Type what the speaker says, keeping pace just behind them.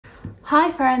Hi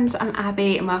friends, I'm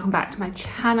Abby and welcome back to my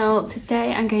channel.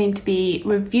 Today I'm going to be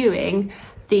reviewing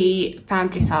the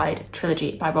Foundryside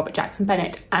trilogy by Robert Jackson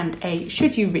Bennett and a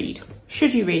should you read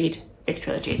this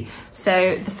trilogy.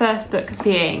 So the first book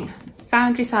being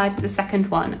Foundryside, the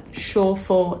second one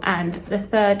Shorefall, and the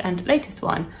third and latest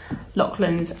one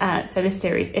Locklands. So this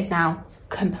series is now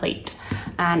complete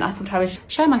and I thought I would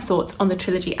share my thoughts on the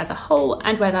trilogy as a whole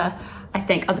and whether I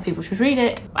think other people should read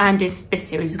it and if this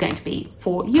series is going to be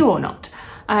for you or not.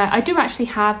 I do actually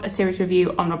have a series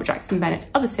review on Robert Jackson Bennett's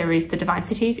other series, The Divine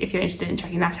Cities. If you're interested in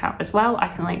checking that out as well, I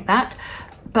can link that.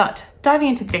 But diving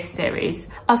into this series,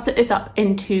 I'll split this up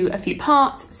into a few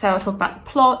parts. So I'll talk about the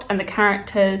plot and the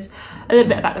characters, a little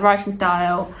bit about the writing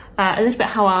style, a little bit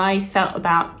how I felt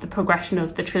about the progression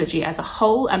of the trilogy as a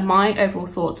whole and my overall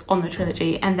thoughts on the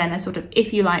trilogy, and then a sort of,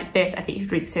 if you like this, I think you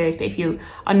should read the series, but if you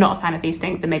are not a fan of these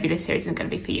things, then maybe this series isn't going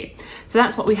to be for you. So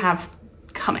that's what we have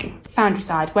coming.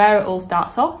 Foundryside, where it all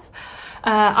starts off.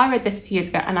 I read this a few years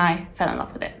ago and I fell in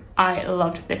love with it. I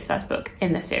loved this first book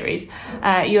in the series.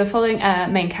 You are following a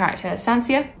main character,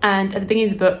 Sansia, and at the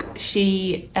beginning of the book,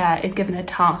 she is given a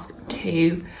task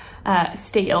to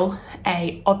steal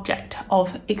a object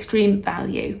of extreme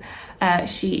value.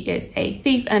 She is a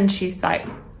thief and she's like,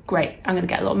 great, I'm gonna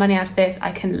get a lot of money out of this.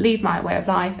 I can leave my way of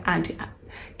life and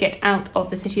get out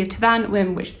of the city of Tavan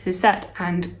in which this is set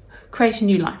and create a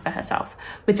new life for herself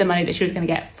with the money that she was going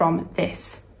to get from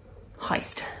this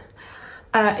heist.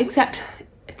 Except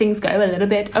things go a little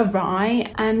bit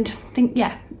awry and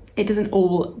it doesn't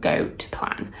all go to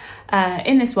plan.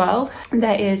 In this world,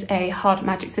 there is a hard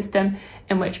magic system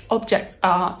in which objects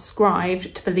are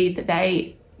scribed to believe that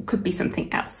they could be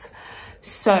something else.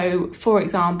 So, for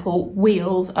example,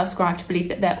 wheels are scribed to believe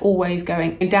that they're always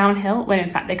going downhill when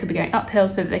in fact they could be going uphill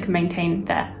so that they can maintain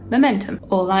their momentum.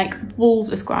 Or like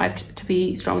walls are scribed to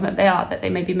be stronger than they are, that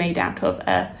they may be made out of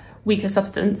a weaker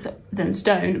substance than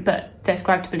stone, but they're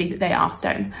scribed to believe that they are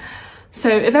stone.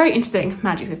 So a very interesting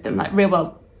magic system, like real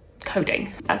world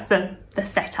coding. That's the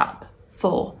setup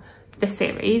for the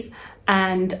series,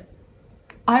 and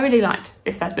I really liked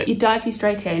this first book. You dive you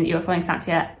straight in, you're following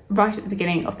Sansia right at the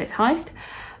beginning of this heist,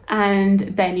 and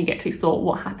then you get to explore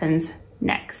what happens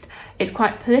next. It's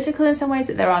quite political in some ways,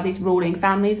 that there are these ruling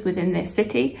families within this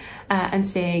city and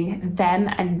seeing them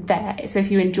and so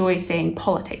if you enjoy seeing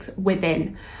politics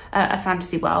within a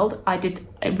fantasy world, I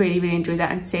really enjoy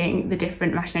that, and seeing the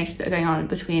different machinations that are going on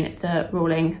between the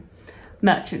ruling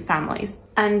merchant families.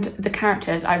 And the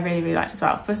characters I really liked as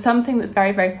well. For something that's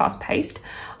very fast paced,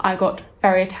 I got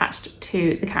very attached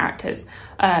to the characters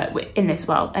in this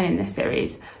world and in this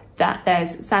series. That there's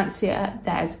Sansia,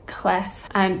 there's Clef,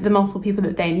 and the multiple people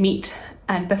that they meet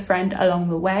and befriend along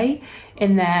the way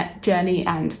in their journey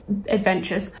and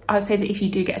adventures. I would say that if you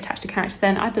do get attached to characters,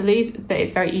 then I believe that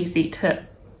it's very easy to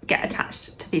get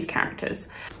attached to these characters.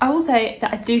 I will say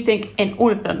that I do think in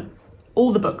all of them,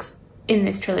 all the books in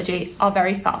this trilogy are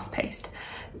very fast paced,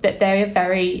 that they're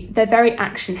very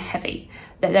action heavy,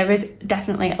 that there is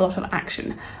definitely a lot of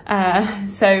action.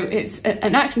 So it's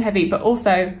an action heavy, but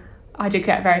also I did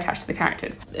get very attached to the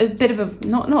characters. A bit of a,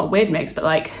 not a weird mix, but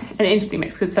like an interesting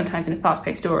mix, because sometimes in a fast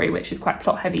paced story, which is quite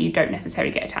plot heavy, you don't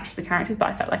necessarily get attached to the characters, but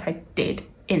I felt like I did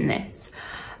in this.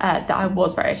 That I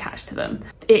was very attached to them.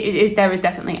 There is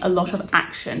definitely a lot of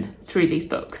action through these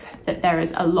books, that there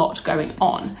is a lot going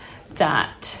on,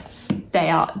 that they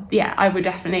are, I would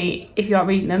definitely, if you are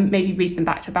reading them, maybe read them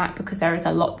back to back, because there is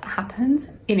a lot that happens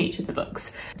in each of the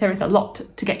books. There is a lot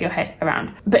to get your head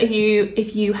around. But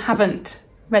if you haven't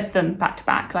read them back to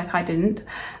back like I didn't,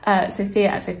 Sophia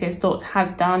at Sophia's Thoughts has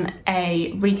done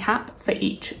a recap for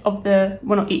each of the,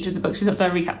 well, not each of the books, she's not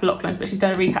done a recap for Locklands, but she's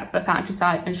done a recap for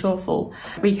Foundryside and Shorefall,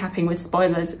 recapping with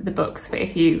spoilers the books for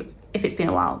if it's been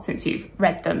a while since you've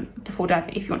read them before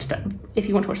diving, if you want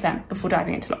to watch them before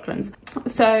diving into Locklands.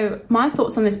 So my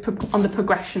thoughts on this, on the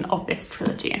progression of this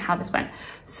trilogy and how this went.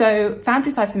 So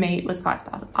Foundryside for me was 5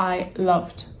 stars. I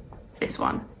loved this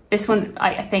one. This one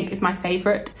I think is my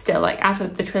favourite still, like out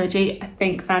of the trilogy. I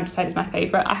think Foundryside is my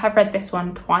favourite. I have read this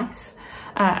one twice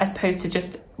as opposed to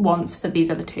just once for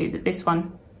these other two, that this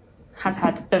one has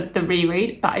had the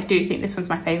reread, but I do think this one's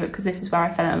my favourite because this is where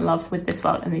I fell in love with this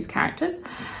world and these characters.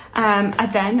 And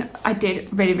then I did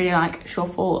really like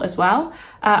Shorefall as well.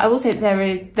 I will say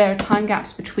that there are time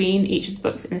gaps between each of the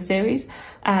books in the series.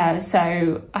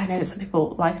 So I know that some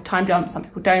people like time jumps, some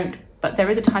people don't, but there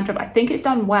is a time jump. I think it's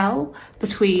done well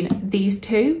between these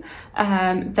two,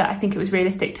 that I think it was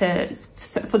realistic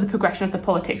for the progression of the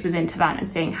politics within Tavan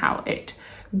and seeing how it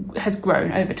has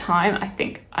grown over time. I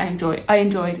think I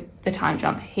enjoyed the time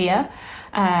jump here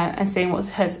and seeing what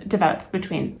has developed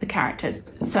between the characters.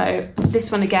 So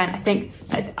this one again, I think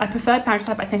I preferred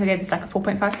Foundryside, but I think I gave this like a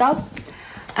 4.5 stars.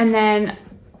 And then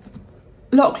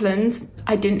Locklands,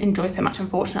 I didn't enjoy so much,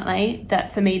 unfortunately,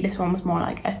 that for me this one was more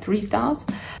like a 3 stars.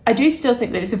 I do still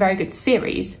think that it's a very good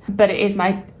series, but it is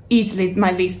easily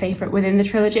my least favourite within the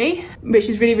trilogy, which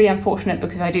is really, really unfortunate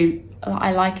because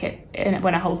I like it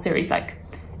when a whole series like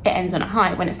it ends on a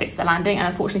high, when it sticks the landing, and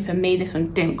unfortunately for me this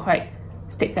one didn't quite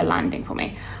stick the landing for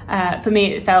me. For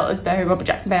me it felt as though Robert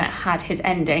Jackson Bennett had his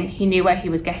ending, he knew where he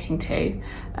was getting to,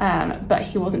 but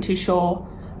he wasn't too sure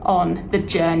on the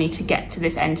journey to get to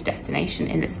this end destination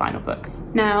in this final book.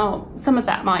 Now, some of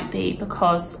that might be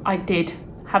because I did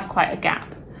have quite a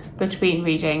gap between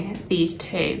reading these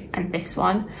two and this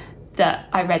one, that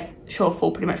I read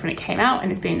Shorefall pretty much when it came out,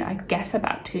 and it's been, I guess,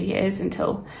 about 2 years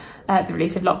until the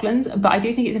release of Locklands, but I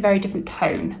do think it's a very different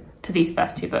tone to these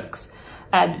first two books.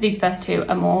 These first two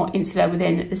are more insular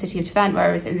within the city of Tavern,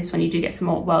 whereas in this one you do get some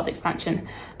more world expansion,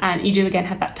 and you do again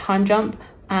have that time jump.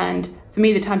 And for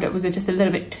me, the time jump was just a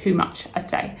little bit too much, I'd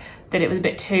say. That it was a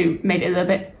bit too, made it a little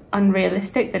bit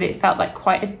unrealistic, that it felt like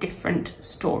quite a different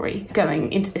story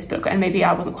going into this book. And maybe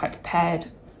I wasn't quite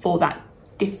prepared for that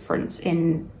difference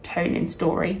in tone in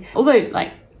story. Although,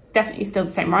 like, definitely still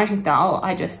the same writing style,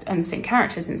 and the same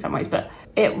characters in some ways, but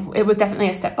it was definitely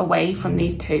a step away from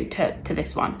these two to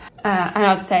this one. And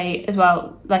I'd say as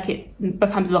well, like, it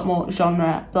becomes a lot more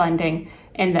genre blending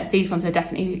in that these ones are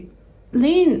definitely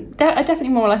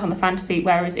more like on the fantasy,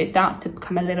 whereas it starts to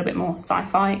become a little bit more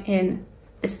sci-fi in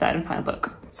this third and final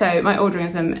book. So my ordering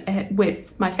of them,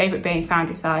 with my favourite being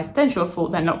Foundryside, then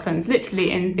Shorefall, then Locklands,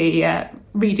 literally in the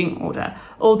reading order,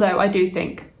 although I do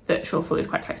think that Shorefall is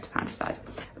quite close to Foundryside.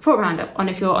 For a roundup on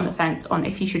if you're on the fence on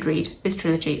if you should read this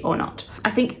trilogy or not.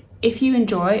 I think if you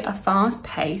enjoy a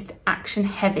fast-paced,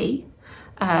 action-heavy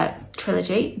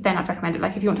trilogy, then I'd recommend it.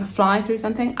 Like, if you want to fly through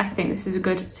something, I think this is a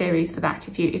good series for that.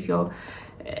 If you're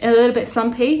a little bit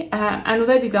slumpy, and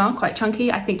although these are quite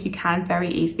chunky, I think you can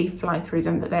very easily fly through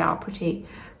them, that they are pretty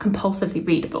compulsively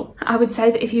readable. I would say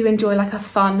that if you enjoy like a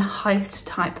fun heist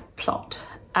type plot,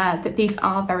 that these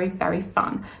are very, very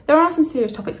fun. There are some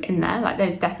serious topics in there, like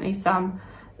there's definitely some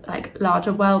like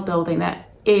larger world building that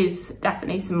is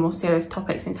definitely some more serious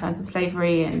topics in terms of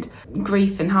slavery and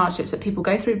grief and hardships that people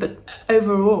go through, but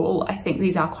overall I think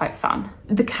these are quite fun.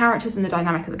 The characters and the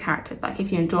dynamic of the characters, like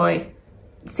if you enjoy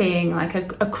seeing like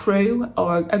a crew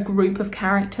or a group of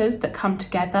characters that come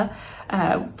together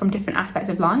from different aspects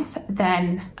of life,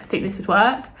 then I think this would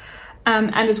work.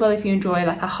 And as well, if you enjoy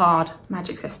like a hard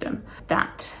magic system,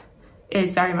 that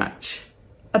is very much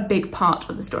a big part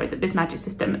of the story, that this magic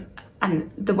system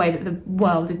and the way that the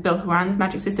world is built around this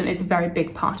magic system is a very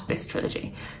big part of this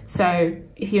trilogy. So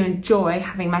if you enjoy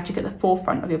having magic at the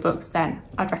forefront of your books, then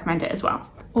I'd recommend it as well.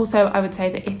 Also, I would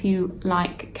say that if you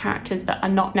like characters that are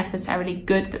not necessarily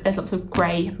good, that there's lots of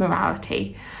grey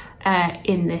morality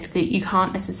in this, that you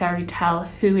can't necessarily tell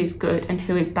who is good and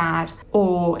who is bad,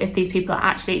 or if these people are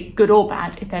actually good or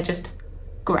bad, if they're just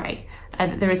grey.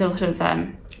 There is a lot of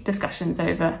discussions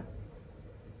over,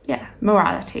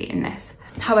 morality in this.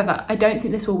 However, I don't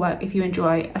think this will work if you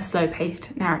enjoy a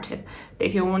slow-paced narrative. That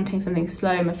if you're wanting something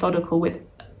slow, methodical, with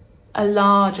a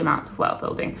large amounts of world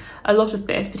building, a lot of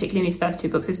this, particularly in these first two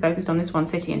books, is focused on this one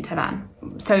city in Tavern.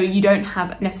 So you don't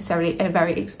have necessarily a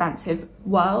very expansive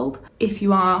world. If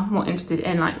you are more interested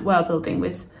in like world building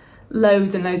with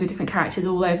loads and loads of different characters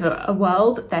all over a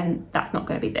world, then that's not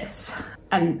going to be this.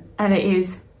 And it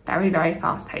is very, very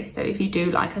fast paced. So if you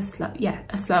do like a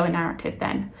slower narrative,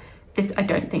 then this I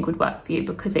don't think would work for you,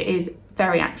 because it is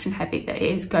very action heavy. That it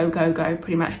is go, go, go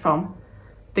pretty much from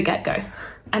the get-go.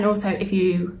 And also, if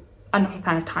you are not a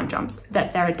fan of time jumps,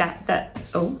 that there are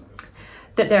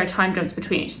time jumps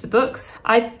between each of the books.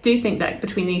 I do think that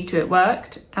between these two it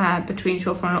worked. Between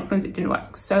Shorefall and Locklands it didn't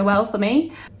work so well for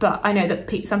me, but I know that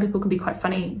some people can be quite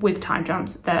funny with time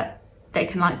jumps, that they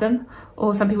can like them,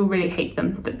 or some people really hate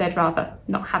them, that they'd rather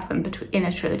not have them in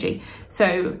a trilogy.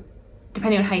 So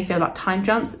depending on how you feel about time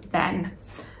jumps, then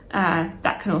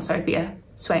that can also be a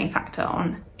swaying factor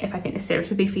on if I think this series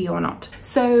would be for you or not.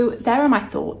 So there are my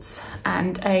thoughts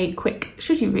and a quick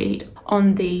should you read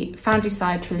on the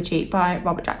Foundryside trilogy by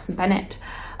Robert Jackson Bennett.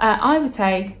 I would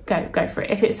say go for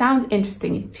it. If it sounds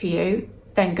interesting to you,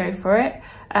 then go for it,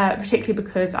 particularly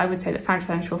because I would say that Foundryside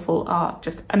and Shorefall are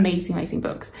just amazing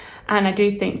books. And I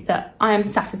do think that I'm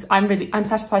satisfied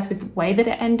with the way that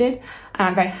it ended, and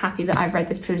I'm very happy that I've read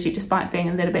this trilogy despite being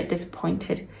a little bit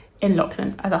disappointed in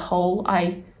Locklands as a whole.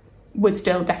 I would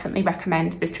still definitely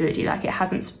recommend this trilogy. Like,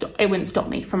 it wouldn't stop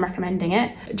me from recommending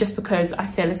it, just because I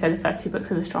feel as though the first two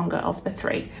books are the stronger of the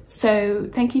three. So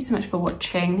thank you so much for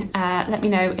watching. Let me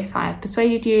know if I have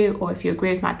persuaded you or if you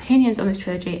agree with my opinions on this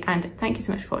trilogy, and thank you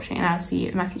so much for watching, and I'll see you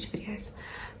in my future videos.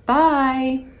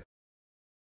 Bye.